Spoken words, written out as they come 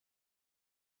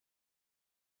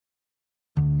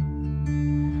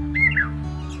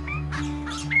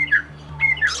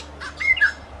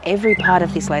Every part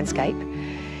of this landscape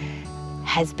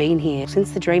has been here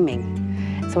since the dreaming.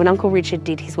 So when Uncle Richard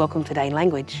did his Welcome to Day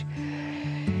language,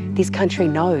 this country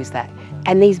knows that.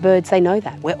 And these birds, they know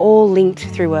that. We're all linked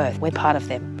through Earth. We're part of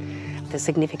them. The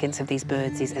significance of these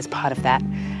birds is as part of that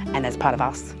and as part of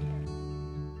us.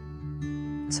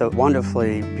 It's a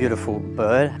wonderfully beautiful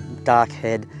bird, dark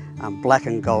head, black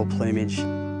and gold plumage.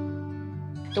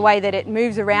 The way that it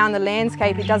moves around the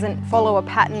landscape, it doesn't follow a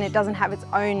pattern, it doesn't have its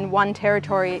own one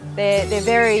territory. They're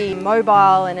very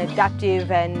mobile and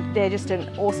adaptive, and they're just an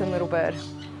awesome little bird.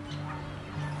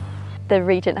 The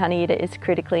Regent Honeyeater is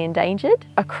critically endangered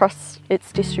across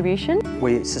its distribution.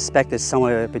 We suspect there's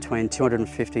somewhere between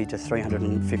 250 to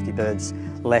 350 birds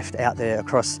left out there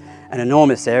across an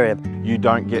enormous area. You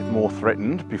don't get more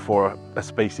threatened before a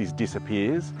species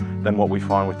disappears than what we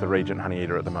find with the Regent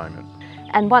Honeyeater at the moment.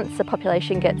 And once the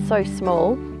population gets so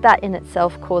small, that in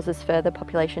itself causes further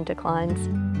population declines.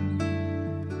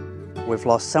 We've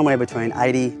lost somewhere between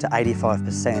 80 to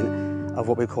 85% of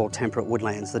what we call temperate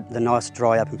woodlands, the nice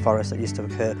dry open forest that used to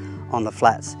occur on the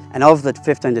flats. And of the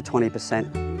 15 to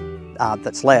 20%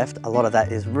 that's left, a lot of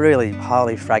that is really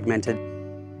highly fragmented.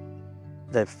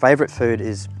 Their favourite food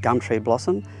is gum tree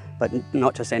blossom, but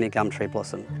not just any gum tree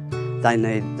blossom. They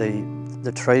need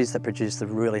the trees that produce the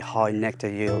really high nectar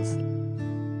yields.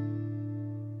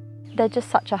 They're just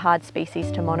such a hard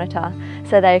species to monitor.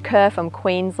 So they occur from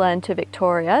Queensland to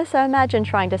Victoria. So imagine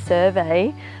trying to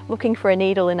survey, looking for a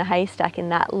needle in a haystack in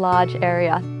that large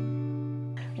area.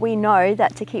 We know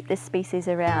that to keep this species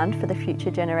around for the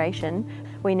future generation,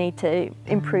 we need to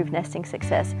improve nesting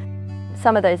success.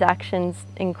 Some of those actions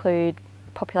include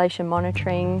population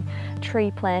monitoring,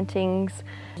 tree plantings,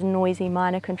 noisy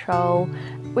miner control.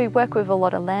 We work with a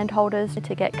lot of landholders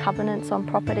to get covenants on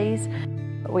properties.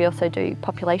 We also do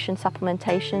population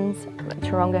supplementations.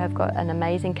 Taronga have got an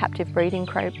amazing captive breeding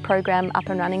program up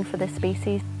and running for this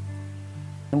species.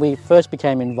 We first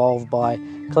became involved by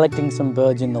collecting some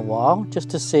birds in the wild just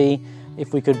to see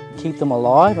if we could keep them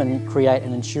alive and create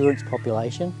an insurance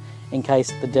population in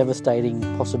case the devastating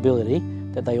possibility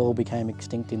that they all became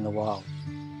extinct in the wild.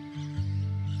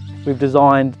 We've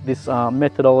designed this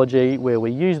methodology where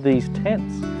we use these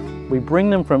tents, we bring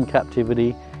them from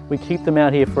captivity, we keep them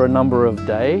out here for a number of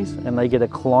days and they get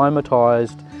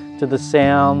acclimatised to the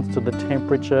sounds, to the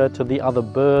temperature, to the other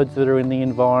birds that are in the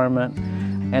environment,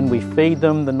 and we feed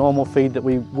them the normal feed that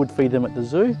we would feed them at the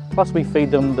zoo, plus we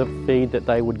feed them the feed that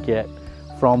they would get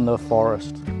from the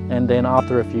forest. And then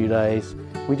after a few days,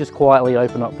 we just quietly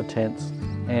open up the tents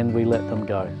and we let them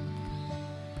go.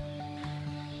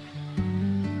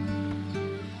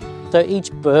 So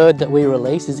each bird that we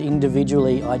release is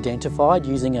individually identified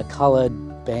using a coloured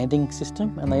banding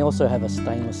system, and they also have a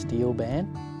stainless steel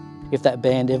band. If that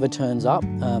band ever turns up,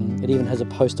 it even has a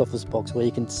post office box where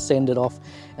you can send it off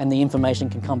and the information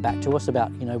can come back to us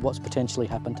about what's potentially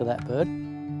happened to that bird.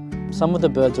 Some of the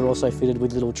birds are also fitted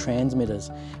with little transmitters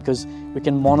because we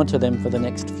can monitor them for the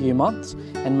next few months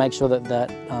and make sure that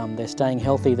they're staying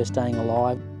healthy, they're staying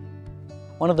alive.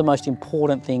 One of the most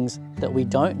important things that we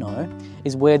don't know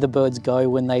is where the birds go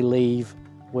when they leave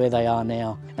where they are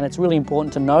now. And it's really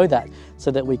important to know that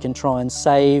so that we can try and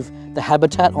save the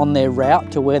habitat on their route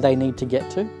to where they need to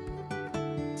get to.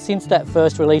 Since that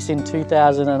first release in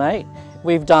 2008,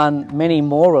 we've done many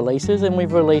more releases, and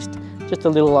we've released just a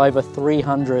little over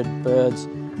 300 birds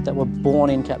that were born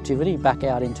in captivity back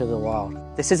out into the wild.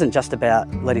 This isn't just about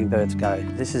letting birds go.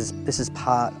 This is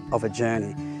part of a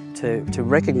journey to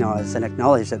recognise and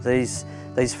acknowledge that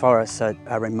these forests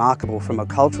are remarkable from a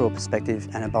cultural perspective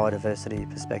and a biodiversity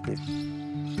perspective.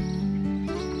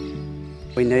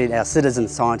 We need our citizen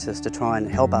scientists to try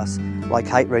and help us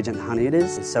locate Regent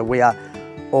Honeyeaters, so we are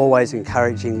always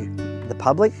encouraging the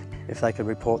public if they could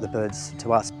report the birds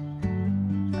to us.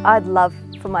 I'd love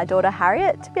for my daughter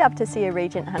Harriet to be able to see a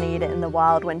Regent Honeyeater in the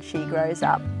wild when she grows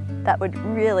up. That would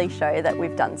really show that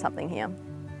we've done something here.